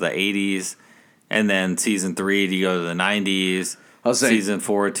rest of the 80s? And then season 3, do you go to the 90s? Season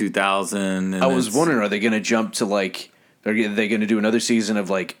 4, 2000. I was wondering, are they going to jump to like, are they going to do another season of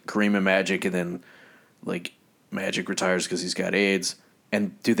like Kareem and Magic, and then like Magic retires because he's got AIDS?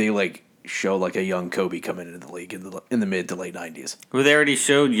 And do they like show like a young Kobe coming into the league in the mid to late 90s? Well, they already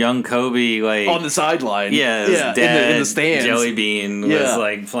showed young Kobe like on the sideline. Yeah, dad, in the stands. Jelly Bean was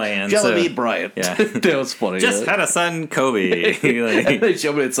like playing. Jelly Bean Bryant. Yeah, that was funny. Just had a son, Kobe. They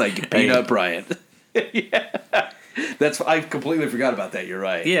show me it's like Peanut Bryant. I completely forgot about that. You're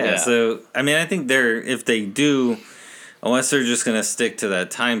right. Yeah. So I mean, I think if they do, unless they're just going to stick to that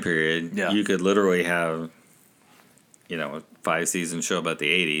time period, you could literally have, a 5-season show about the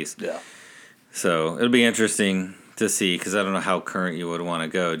 80s. Yeah. So it'll be interesting to see, because I don't know how current you would want to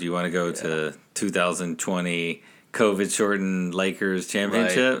go. Do you want to go to 2020 COVID-shortened Lakers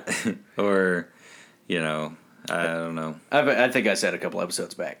championship? Right. Or, I don't know. I think I said a couple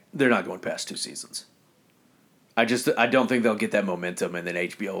episodes back, they're not going past 2 seasons. I don't think they'll get that momentum, and then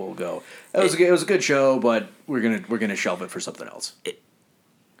HBO will go, it was a good show, but we're gonna shelve it for something else.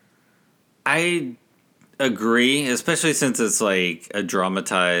 I agree, especially since it's like a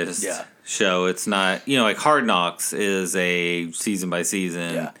dramatized show. It's not, like Hard Knocks is a season by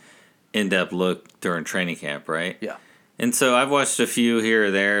season in-depth look during training camp, right? Yeah. And so I've watched a few here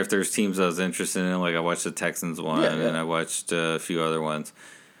or there if there's teams I was interested in. Like I watched the Texans one, and I watched a few other ones.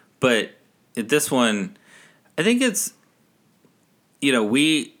 But this one, I think it's,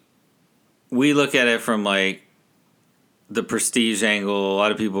 we look at it from like the prestige angle. A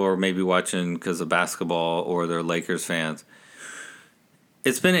lot of people are maybe watching because of basketball or they're Lakers fans.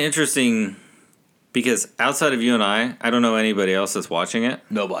 It's been interesting because outside of you and I don't know anybody else that's watching it.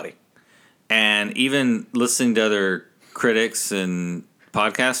 Nobody. And even listening to other critics and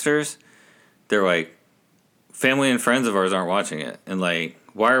podcasters, they're like, family and friends of ours aren't watching it, and like,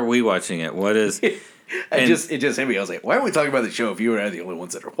 why are we watching it? What is? It just hit me. I was like, why are we talking about the show if you and I are the only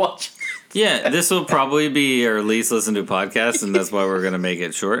ones that are watching? Yeah, this will probably be our least listened to podcast, and that's why we're going to make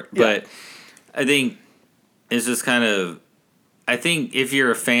it short. Yeah. But I think it's just kind of. I think if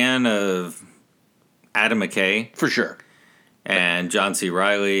you're a fan of Adam McKay, for sure, and John C.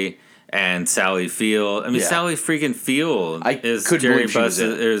 Reilly and Sally Field. I mean, Sally freaking Field is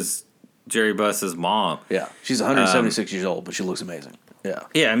Jerry Buss's mom. Yeah, she's 176 years old, but she looks amazing. Yeah,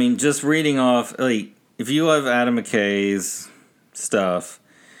 yeah. I mean, just reading off, like, if you love Adam McKay's stuff,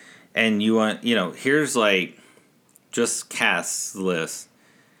 and you want, here's like just cast list.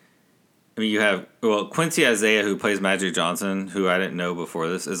 I mean, you have Quincy Isaiah, who plays Magic Johnson, who I didn't know before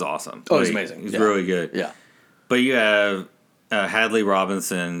this, is awesome. Oh, he's amazing. He's really good. Yeah, but you have Hadley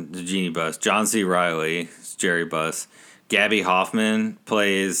Robinson, the Genie Bus. John C. Reilly, Jerry Buss. Gabby Hoffman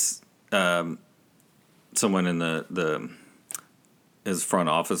plays someone in his front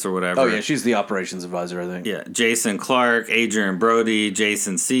office or whatever. Oh, yeah, she's the operations advisor, I think. Yeah, Jason Clark, Adrian Brody,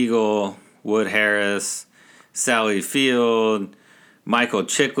 Jason Segel, Wood Harris, Sally Field, Michael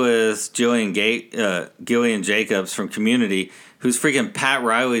Chiklis, Gillian Jacobs from Community, who's freaking Pat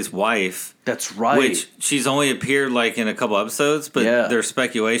Riley's wife. That's right. Which she's only appeared like in a couple episodes, but there's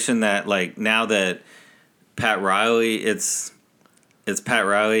speculation that like now that Pat Riley, it's Pat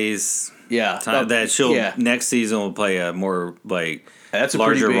Riley's time, that she'll next season will play a more like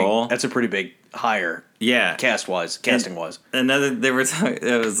larger role. That's a pretty big hire. Yeah, casting wise. Another they were talking.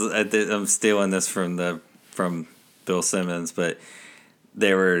 I'm stealing this from Bill Simmons, but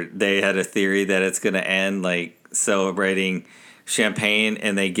they had a theory that it's going to end like celebrating champagne,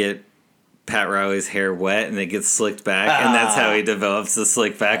 and they get Pat Riley's hair wet and it gets slicked back, and that's how he develops the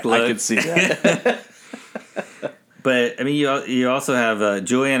slick back look. I can see that. But I mean, you also have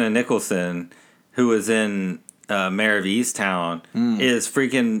Juliana Nicholson, who was in Mayor of Easttown, is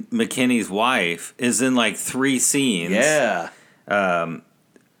freaking McKinney's wife, is in like 3 scenes. Yeah.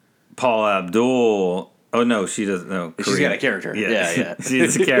 Paul Abdul. Oh no, she doesn't know. She's got a character. Yeah.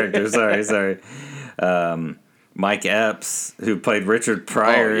 She's a character. Sorry. Mike Epps, who played Richard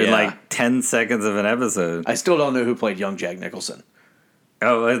Pryor in like 10 seconds of an episode. I still don't know who played young Jack Nicholson.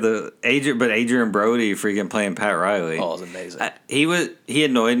 Oh, Adrian Brody freaking playing Pat Riley. Oh, it was amazing. He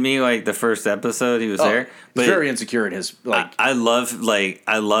annoyed me like the first episode he was there. But he's very insecure in his like. I love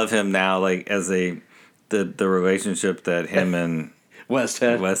him now, like as the relationship that him and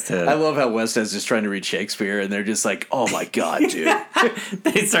Westhead. I love how Westhead's just trying to read Shakespeare, and they're just like, "Oh my god, dude!"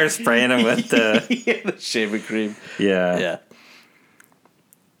 They start spraying him with the shaving cream. Yeah.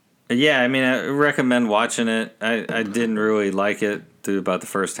 I mean, I recommend watching it. I didn't really like it through about the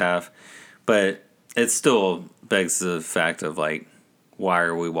first half, but it still begs the fact of like, why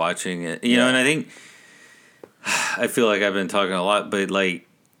are we watching it? You know, and I feel like I've been talking a lot, but like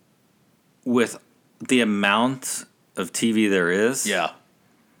with the amount of TV there is,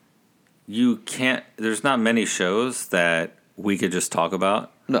 there's not many shows that we could just talk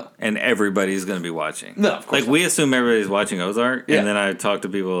about. No. And everybody's going to be watching. No, of course Like, we assume everybody's watching Ozark, and then I talk to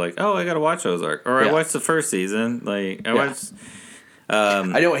people like, oh, I got to watch Ozark. Or I watched the first season. Like, I watched...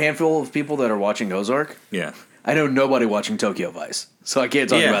 I know a handful of people that are watching Ozark. Yeah. I know nobody watching Tokyo Vice, so I can't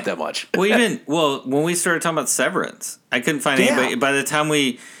talk about that much. When we started talking about Severance, I couldn't find anybody. By the time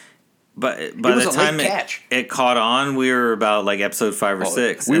it caught on, we were about like episode 5 or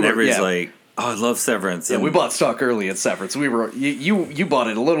 6, and everybody's like, "Oh, I love Severance." Yeah, we bought stock early in Severance. We were you bought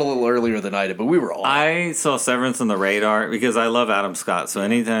it a little earlier than I did, but we were all. I saw Severance on the radar because I love Adam Scott. So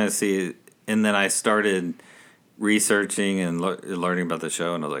anytime I see it, and then I started researching and learning about the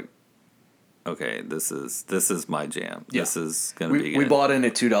show, and I was like, okay, this is my jam. Yeah. This is gonna be good. We bought in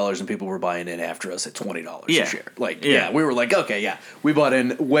at $2, and people were buying in after us at $20 a share. We were like, okay, we bought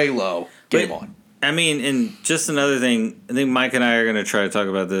in way low. Game on. I mean, and just another thing, I think Mike and I are gonna try to talk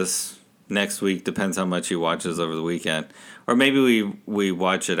about this next week. Depends how much he watches over the weekend, or maybe we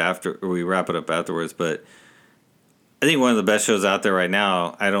watch it after, or we wrap it up afterwards. But I think one of the best shows out there right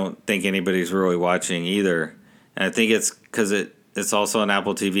now, I don't think anybody's really watching either, and I think it's because it's also on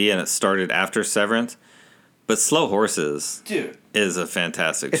Apple TV, and it started after Severance. But Slow Horses, dude, is a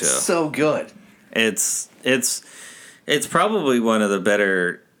fantastic show. It's so good. It's probably one of the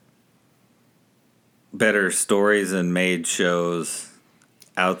better stories and made shows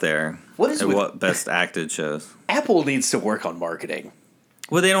out there. What best acted shows? Apple needs to work on marketing.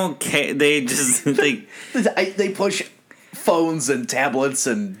 Well, they don't care. They just they push phones and tablets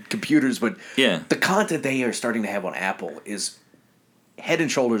and computers, but the content they are starting to have on Apple is head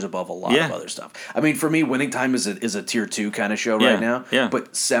and shoulders above a lot of other stuff. I mean, for me, Winning Time is a tier 2 kind of show right now. Yeah.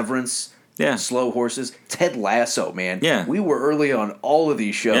 But Severance Yeah. Slow Horses, Ted Lasso, man. Yeah. We were early on all of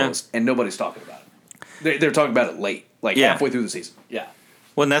these shows, and nobody's talking about it. They're talking about it late, like halfway through the season. Yeah.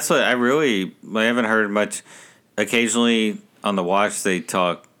 Well, and that's what I haven't heard much. Occasionally on the watch, they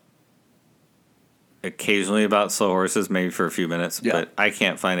talk occasionally about Slow Horses, maybe for a few minutes, but I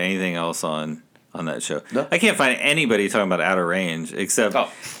can't find anything else on that show. No? I can't find anybody talking about Outer Range except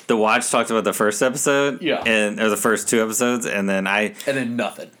the watch talked about the first episode, or the first 2 episodes, and then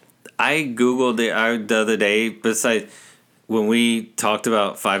nothing. I googled it the other day. Besides, when we talked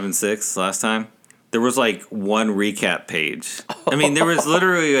about 5 and 6 last time, there was like one recap page. I mean, there was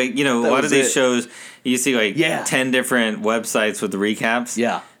literally like, a lot of these shows you see like 10 different websites with the recaps.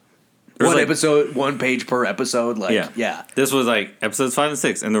 Yeah. One episode, 1 page per episode. Like, yeah. This was like episodes 5 and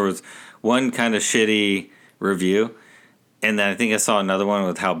 6, and there was one kind of shitty review, and then I think I saw another one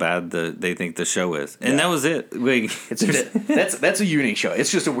with how bad they think the show is, and that was it. Like, that's a unique show.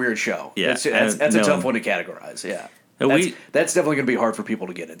 It's just a weird show. Yeah, that's a tough one to categorize. Yeah. That's definitely going to be hard for people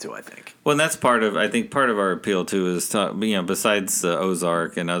to get into, I think. Well, and that's part of our appeal too is besides the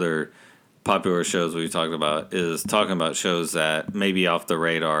Ozark and other popular shows we've talked about, is talking about shows that may be off the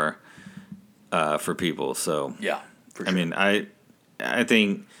radar for people. So yeah, for sure. I mean, I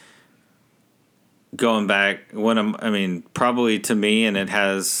think going back probably to me, and it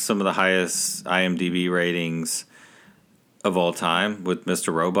has some of the highest IMDb ratings of all time with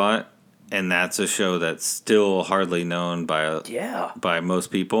Mr. Robot. And that's a show that's still hardly known by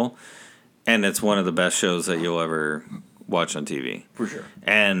most people, and it's one of the best shows that you'll ever watch on TV for sure.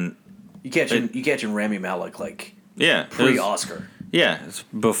 And you catching Rami Malek pre-Oscar. It's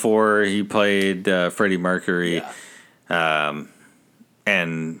before he played Freddie Mercury, and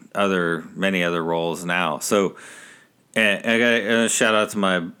many other roles now. So, and I got a shout out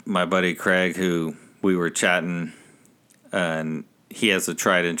to my buddy Craig, who we were chatting, and he has a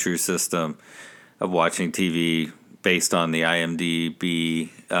tried and true system of watching TV based on the IMDb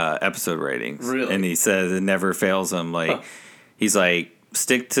episode ratings. Really? And he says it never fails him. He's like,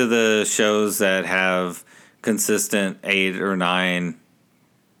 stick to the shows that have consistent 8 or 9,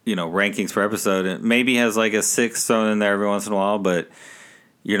 rankings per episode. It maybe has like a 6 thrown in there every once in a while, but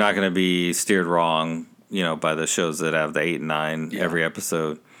you're not going to be steered wrong, by the shows that have the 8 and 9 every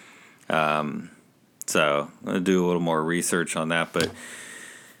episode. So I'll do a little more research on that. But,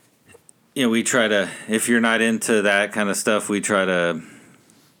 we try to, if you're not into that kind of stuff, we try to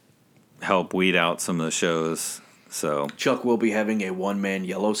help weed out some of the shows. So Chuck will be having a one-man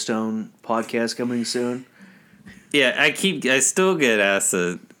Yellowstone podcast coming soon. Yeah, I still get asked,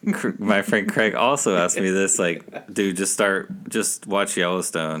 my friend Craig also asked me this, like, dude, just watch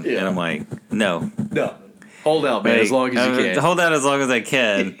Yellowstone. Yeah. And I'm like, no. Hold out, man, as long as you can. Hold out as long as I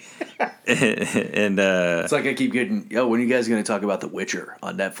can. And it's like I keep getting, when are you guys going to talk about The Witcher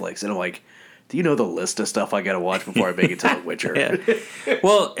on Netflix? And I'm like, do you know the list of stuff I got to watch before I make it to The Witcher? Yeah.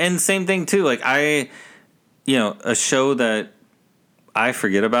 Well, and same thing too. Like a show that I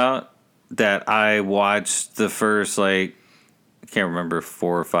forget about that I watched the first I can't remember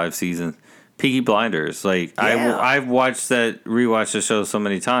 4 or 5 seasons. Peaky Blinders. I've rewatched the show so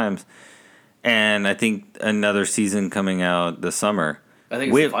many times. And I think another season coming out this summer. I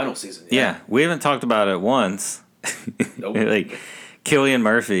think it's the final season. Yeah, we haven't talked about it once. Nope. Cillian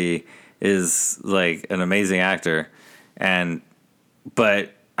Murphy is an amazing actor,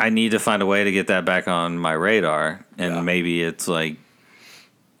 but I need to find a way to get that back on my radar, and maybe it's letting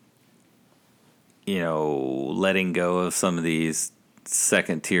go of some of these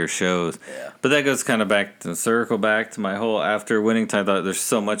second tier shows. Yeah. But that goes kind of back to my whole after winning time thought. There's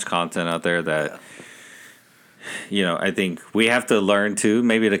so much content out there that I think we have to learn too,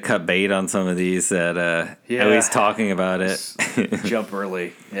 maybe to cut bait on some of these that at least talking about it. Jump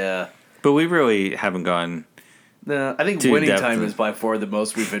early. Yeah. But we really haven't gone. No, I think winning time is by far the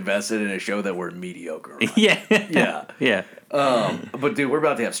most we've invested in a show that we're mediocre on. Yeah. But dude, we're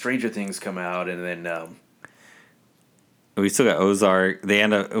about to have Stranger Things come out, and then we still got Ozark. They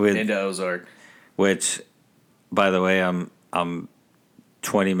end up with into Ozark, which, by the way, I'm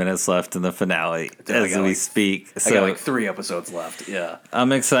 20 minutes left in the finale as we speak. So I got 3 episodes left. Yeah,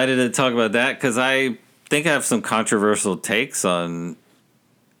 I'm excited to talk about that because I think I have some controversial takes on,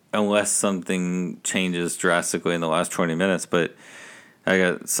 unless something changes drastically in the last 20 minutes. But I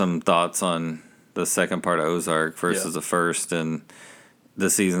got some thoughts on the second part of Ozark versus the first and the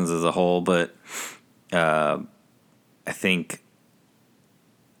seasons as a whole. But I think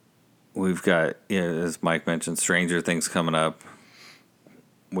we've got, as Mike mentioned, Stranger Things coming up.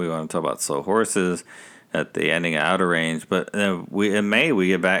 We want to talk about Slow Horses at the ending of Outer Range. But in May we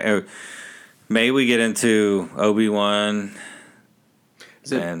get back. May we get into Obi-Wan.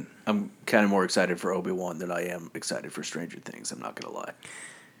 Is it I'm kind of more excited for Obi-Wan than I am excited for Stranger Things. I'm not gonna lie.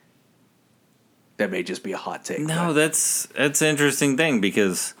 That may just be a hot take. No, that's an interesting thing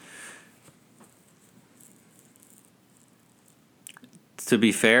because, to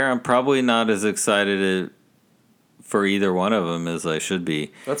be fair, I'm probably not as excited for either one of them as I should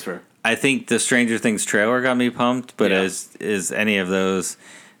be. That's fair. I think the Stranger Things trailer got me pumped, but as any of those,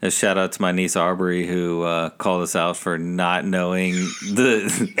 a shout out to my niece Aubrey who called us out for not knowing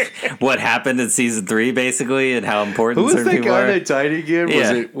what happened in season 3, basically, and how important Who was certain that people guy are. that died again?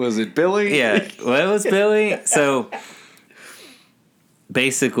 Yeah. Was it Billy? Yeah, well, it was Billy. So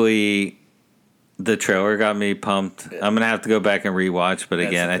basically, the trailer got me pumped. Yeah. I'm gonna have to go back and rewatch, but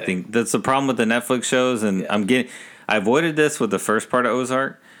again, I think that's the problem with the Netflix shows, and I avoided this with the first part of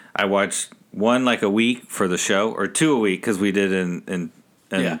Ozark. I watched one like a week for the show, or 2 a week because we did in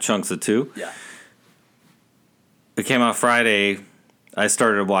chunks of 2. Yeah. It came out Friday. I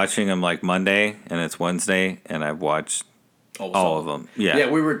started watching them like Monday, and it's Wednesday, and I've watched all of them. Yeah. Yeah,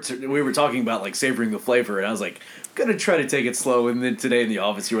 we were talking about like savoring the flavor, and I was like, I'm gonna try to take it slow. And then today in the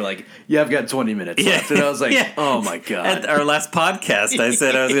office, you were like, "Yeah, I've got 20 minutes left," and I was like, "Oh my god!" At our last podcast, I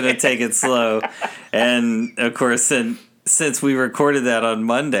said I was gonna take it slow, and of course, since we recorded that on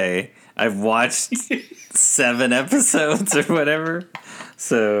Monday, I've watched 7 episodes or whatever.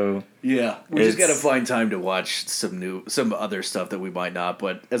 So yeah, we just gotta find time to watch some other stuff that we might not.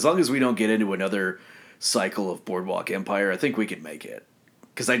 But as long as we don't get into another cycle of Boardwalk Empire, I think we can make it.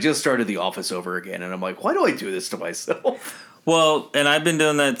 Because I just started The Office over again, and I'm like, why do I do this to myself? Well, and I've been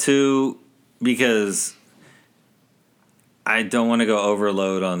doing that too because I don't want to go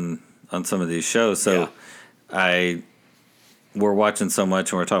overload on some of these shows. So we're watching so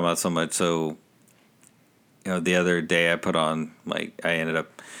much and we're talking about so much. So, the other day I put on, like, I ended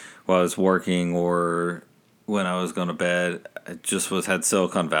up, while I was working or when I was going to bed, I just had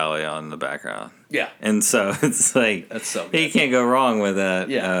Silicon Valley on in the background. Yeah. And so it's like, that's so good. You can't go wrong with that.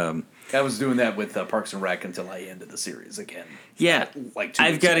 Yeah. I was doing that with Parks and Rec until I ended the series again. Yeah. Like 2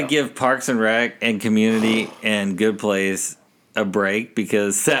 I've got to give Parks and Rec and Community and Good Place a break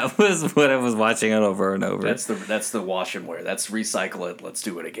because that was what I was watching it over and over. That's the wash and wear. That's recycle it. Let's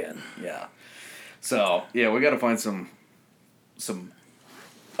do it again. Yeah. So, yeah, we got to find some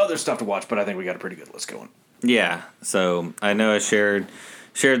other stuff to watch, but I think we got a pretty good list going. Yeah. So I know I shared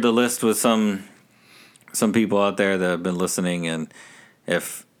the list with some people out there that have been listening, and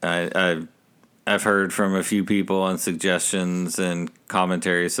if I've heard from a few people on suggestions and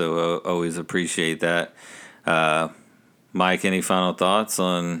commentary, so always appreciate that. Mike, any final thoughts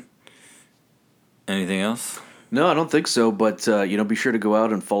on anything else? No, I don't think so, but be sure to go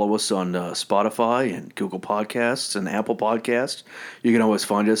out and follow us on Spotify and Google Podcasts and Apple Podcasts. You can always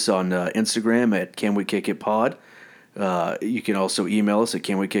find us on Instagram at Can We Kick It Pod. You can also email us at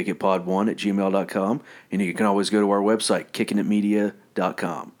canwekickitpod1@gmail.com, and you can always go to our website,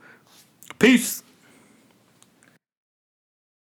 kickingitmedia.com. Peace!